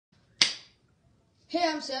Hey,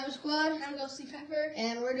 I'm Savage Squad. I'm Ghostly Pepper.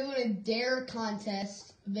 And we're doing a dare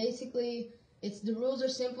contest. Basically, the rules are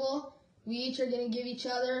simple. We each are going to give each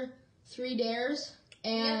other 3 dares.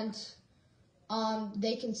 And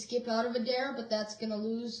they can skip out of a dare, but that's going to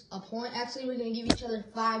lose a point. Actually, we're going to give each other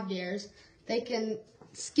 5 dares. They can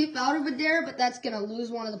skip out of a dare, but that's going to lose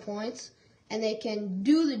one of the points. And they can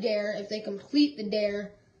do the dare. If they complete the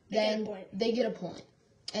dare, then they get a point.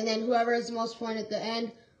 And then whoever has the most point at the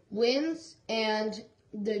end wins, and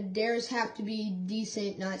the dares have to be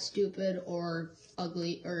decent, not stupid or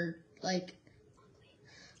ugly or like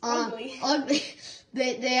ugly.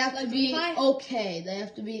 They have to be okay. They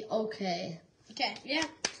have to be okay. Okay, yeah.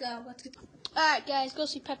 So let's go. All right, guys.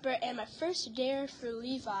 Ghostly Pepper, and my first dare for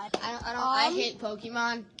Levi. I hate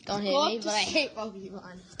Pokemon. Don't hate me, but I hate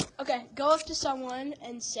Pokemon. Okay, go up to someone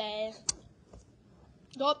and say.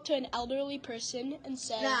 Go up to an elderly person and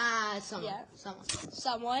say.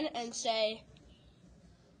 Someone and say.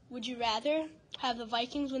 Would you rather have the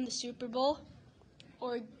Vikings win the Super Bowl,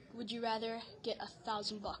 or would you rather get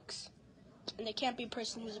 $1,000? And they can't be a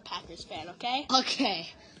person who's a Packers fan, okay? Okay.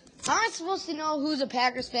 How am I supposed to know who's a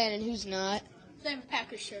Packers fan and who's not? They have a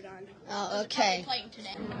Packers shirt on. Oh, okay. They're playing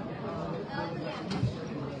today.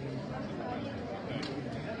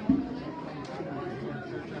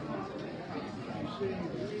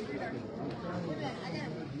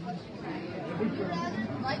 Would you rather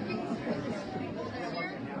Vikings win the Super Bowl this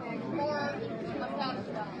year or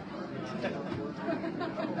 $1,000?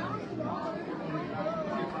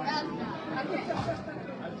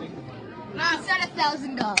 You said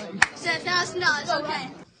 $1,000. Said $1,000. Okay.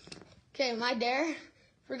 Okay, my dare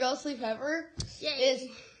for Ghostly Pepper is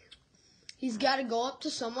he's got to go up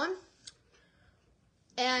to someone,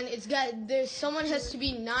 and someone has to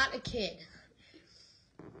be not a kid,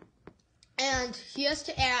 and he has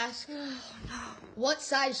to ask what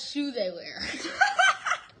size shoe they wear.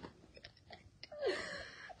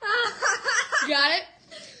 Got it?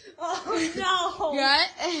 Oh no! Got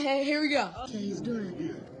it? Here we go. Okay, he's doing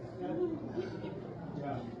it.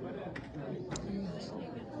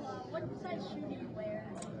 What size shoe do you wear?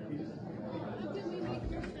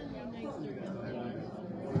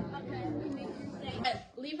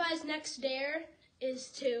 Levi's next dare is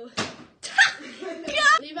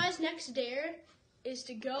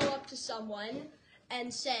to go up to someone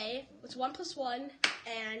and say, what's 1 + 1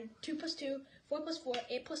 and 2 + 2, 4 + 4,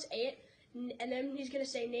 8 + 8, and then he's gonna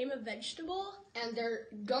say name a vegetable. And they're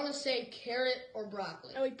gonna say carrot or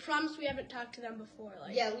broccoli. And we promise we haven't talked to them before.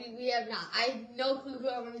 Yeah, we have not. I have no clue who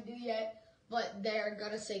I'm gonna do yet, but they're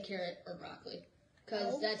gonna say carrot or broccoli.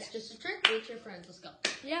 Because that's just a trick with your friends. Let's go.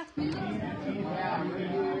 Yeah. Name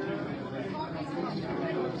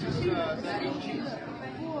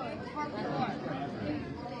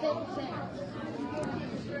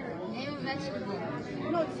a vegetable.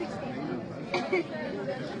 No, it's 16.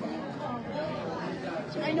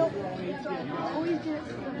 I know. Always gonna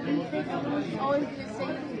say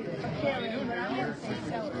carrot, but I'm gonna say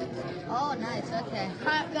celery. Oh, nice. Okay.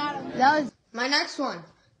 Got him. That was my next one.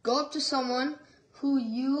 Go up to someone who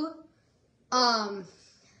you don't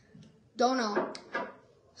know.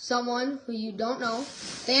 Someone who you don't know.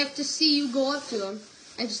 They have to see you go up to them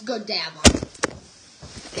and just go dab on them.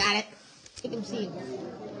 Got it? Make them see you.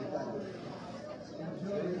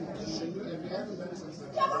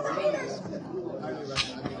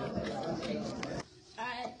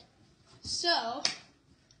 Alright. So,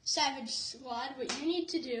 Savage Squad, what you need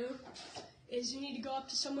to do is you need to go up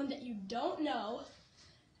to someone that you don't know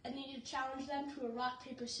and you need to challenge them to a rock,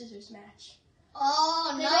 paper, scissors match.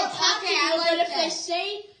 Oh, They nice. don't have Okay, to I do it, like but if that. they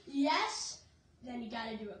say yes, then you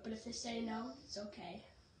gotta do it. But if they say no, it's okay.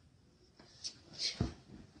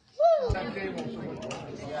 Woo!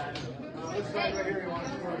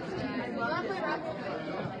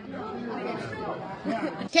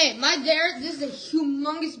 Okay, my dare, this is a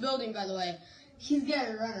humongous building, by the way. He's got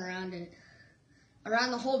to run around it.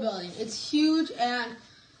 Around the whole building. It's huge, and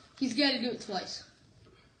he's got to do it twice.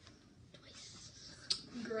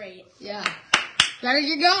 Great. Yeah. Gotta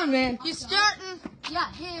get going, man. He's starting.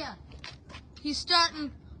 Yeah. He's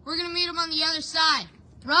starting. We're going to meet him on the other side.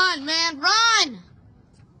 Run, man, run!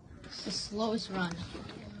 It's the slowest run.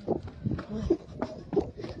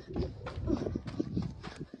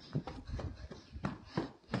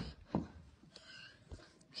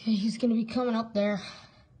 Okay, he's going to be coming up there.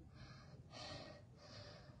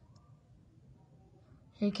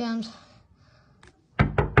 Here he comes.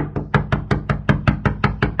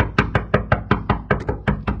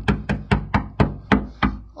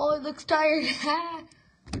 Oh, he looks tired. He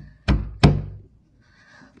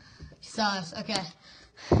saw us. Okay.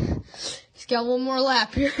 He's got one more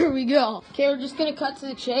lap. Here we go. Okay, we're just gonna cut to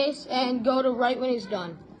the chase and go to right when he's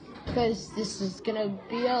done, because this is gonna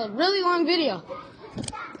be a really long video.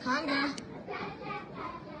 Conga.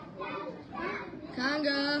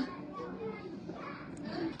 Conga.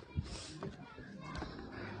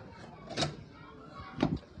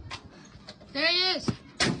 There he is.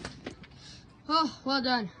 Oh, well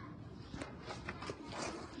done.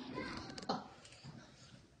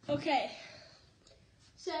 Okay.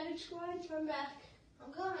 Savage Squad, come back.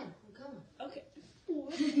 I'm coming. Okay.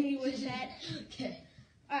 What was that? Okay.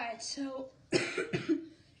 Alright, so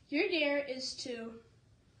your dare is to.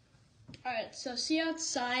 Alright, so see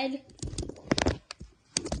outside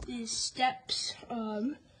these steps.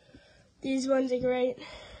 These ones are great.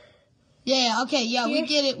 Yeah, okay, yeah, Here.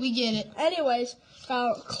 we get it. Anyways,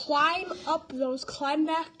 climb up those, climb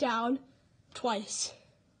back down twice.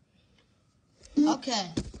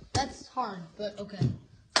 Okay. That's hard, but okay.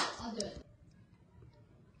 I'll do it.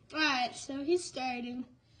 Alright, so he's starting.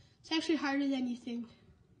 It's actually harder than you think.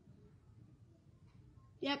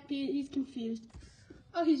 Yep, he's confused.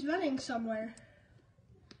 Oh, he's running somewhere.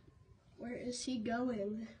 Where is he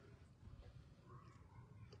going?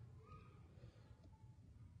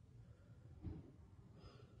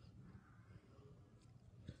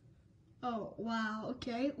 Oh, wow,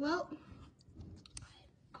 okay, well.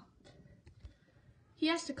 He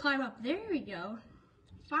has to climb up. There we go.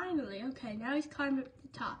 Finally, okay, now he's climbed up to the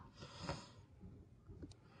top.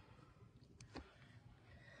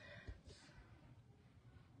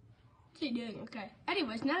 What's he doing? Okay.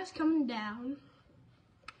 Anyways, now he's coming down.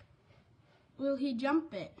 Will he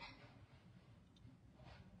jump it?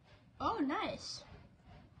 Oh, nice.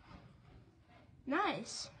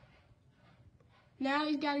 Nice. Now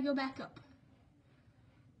he's got to go back up.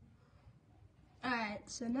 Alright,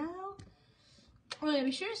 so now... Oh yeah,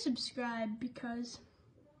 be sure to subscribe because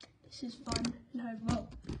this is fun and hard.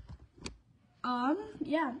 Whoa.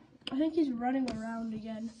 Yeah, I think he's running around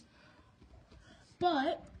again.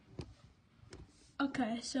 But,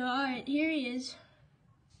 okay, so alright, here he is.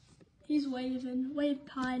 He's waving. Wave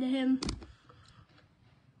hi to him.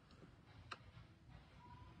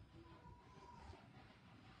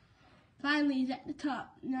 Finally, he's at the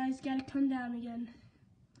top. Now he's got to come down again.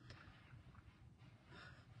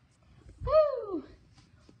 Woo!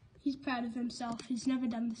 He's proud of himself. He's never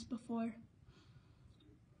done this before.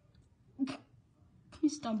 He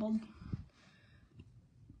stumbled.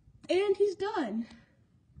 And he's done.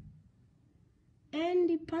 And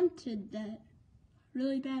he punted that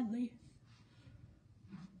really badly.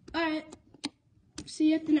 Alright. See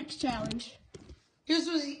you at the next challenge. Here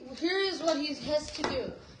is what he has to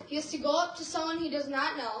do. He has to go up to someone he does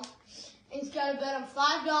not know, and he's got to bet him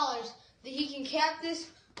 $5 that he can cap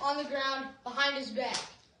this on the ground behind his back.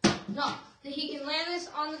 No, that he can land this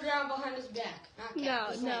on the ground behind his back. Not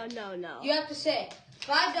cap, No. You have to say,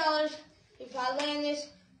 $5 if I land this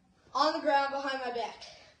on the ground behind my back.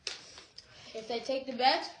 If they take the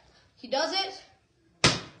bet, he does it.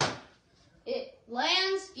 It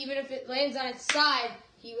lands, even if it lands on its side,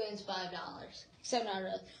 he wins $5. Except not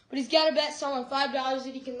really. But he's got to bet someone $5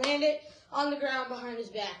 that he can land it on the ground behind his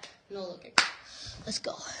back. No looking. Let's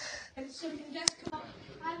go. And so you can just come up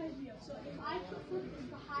behind my view. So if I put it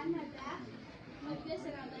behind my back like this and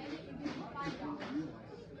I land it, you give me $5.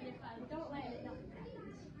 But if I don't land it, nothing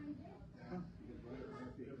happens.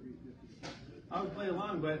 I would play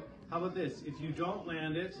along, but how about this? If you don't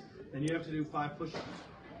land it, then you have to do 5 push-ups.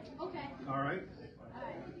 Okay. All right?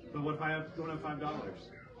 But what if I don't have $5?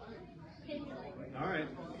 All right.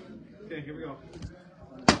 Okay, here we go.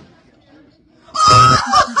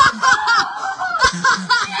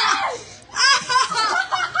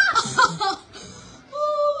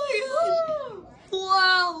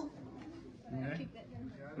 Wow. Okay.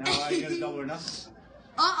 Now I get a double or nothing.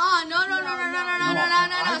 No.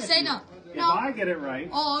 Say no. If I get it right,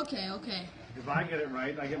 Oh, okay. if I get it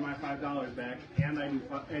right, I get my $5 back, and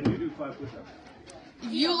you do 5 push-ups.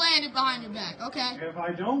 If you land it behind your back, okay. If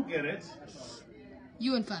I don't get it,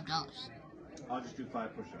 You win $5. I'll just do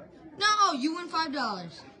 5 push-ups. No, you win $5.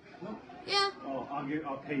 No. Yeah. Oh,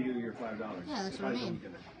 I'll pay you your $5. Yeah, that's if what I don't mean.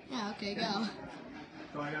 get it. Yeah, okay, go.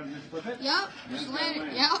 So I gotta just flip it? Yep, just land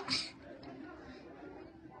it. Yep.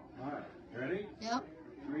 Alright, ready? Yep.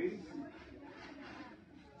 3.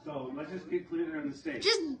 So let's just get clear on the stage.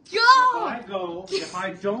 Just If go! if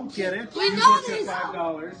I don't get it, We you know get your this.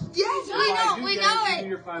 $5. Yes, If I do we get know you it. do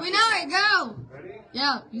your 5 We know it, go! Ready?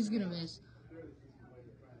 Yeah, he's gonna miss.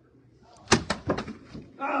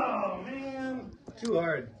 Oh man, too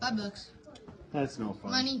hard. $5. That's no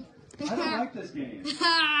fun. Money. I don't like this game.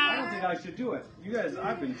 I don't think I should do it. You guys,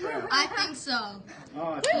 I've been trapped. I think so.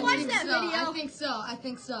 Oh, it's Who watched cool. that video? I think so. I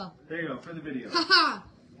think so. There you go, for the video. Haha.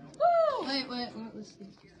 Woo! Wait. Let's see.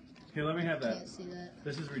 Here, let me have that. Can't see that.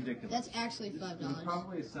 This is ridiculous. That's actually It was $5.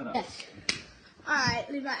 probably a setup. Yes. Alright,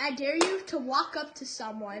 Levi, I dare you to walk up to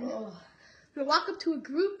someone. Oh. You walk up to a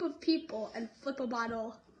group of people and flip a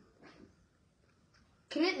bottle.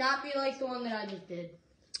 Can it not be like the one that I just did?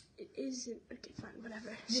 It isn't. Okay, fine,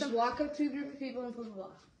 whatever. Just walk up to a group of people and flip a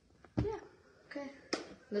ball. Yeah. Okay.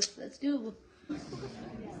 Let's do it.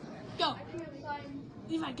 Go.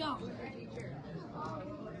 Levi, go.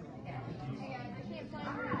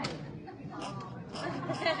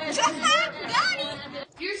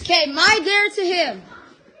 Okay, my dare to him.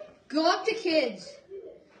 Go up to kids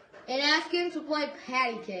and ask him to play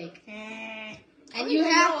patty cake. And you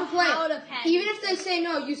have to play. Even if they say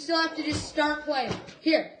no, you still have to just start playing.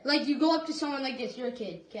 Here, like you go up to someone like this. You're a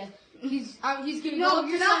kid, okay? He's gonna go up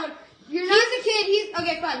to someone. He's a kid.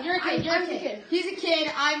 Okay, fine. You're a kid. You're a kid. He's a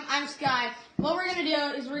kid. I'm Sky. What we're gonna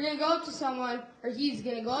do is we're gonna go up to someone, or he's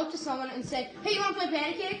gonna go up to someone and say, "Hey, you wanna play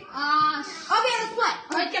patty cake?" Okay, let's play.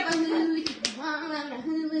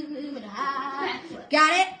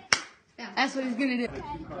 Got it? Yeah. That's what he's gonna do. Thanks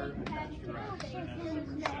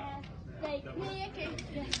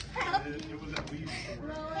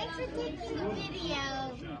for taking the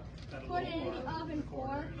video. Put it in the oven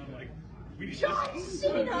for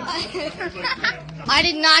I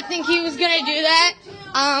did not think he was gonna do that.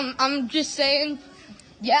 I'm just saying.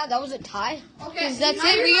 Yeah, that was a tie. Okay, that's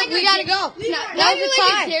it. We gotta go. That was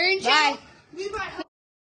a tie. Bye.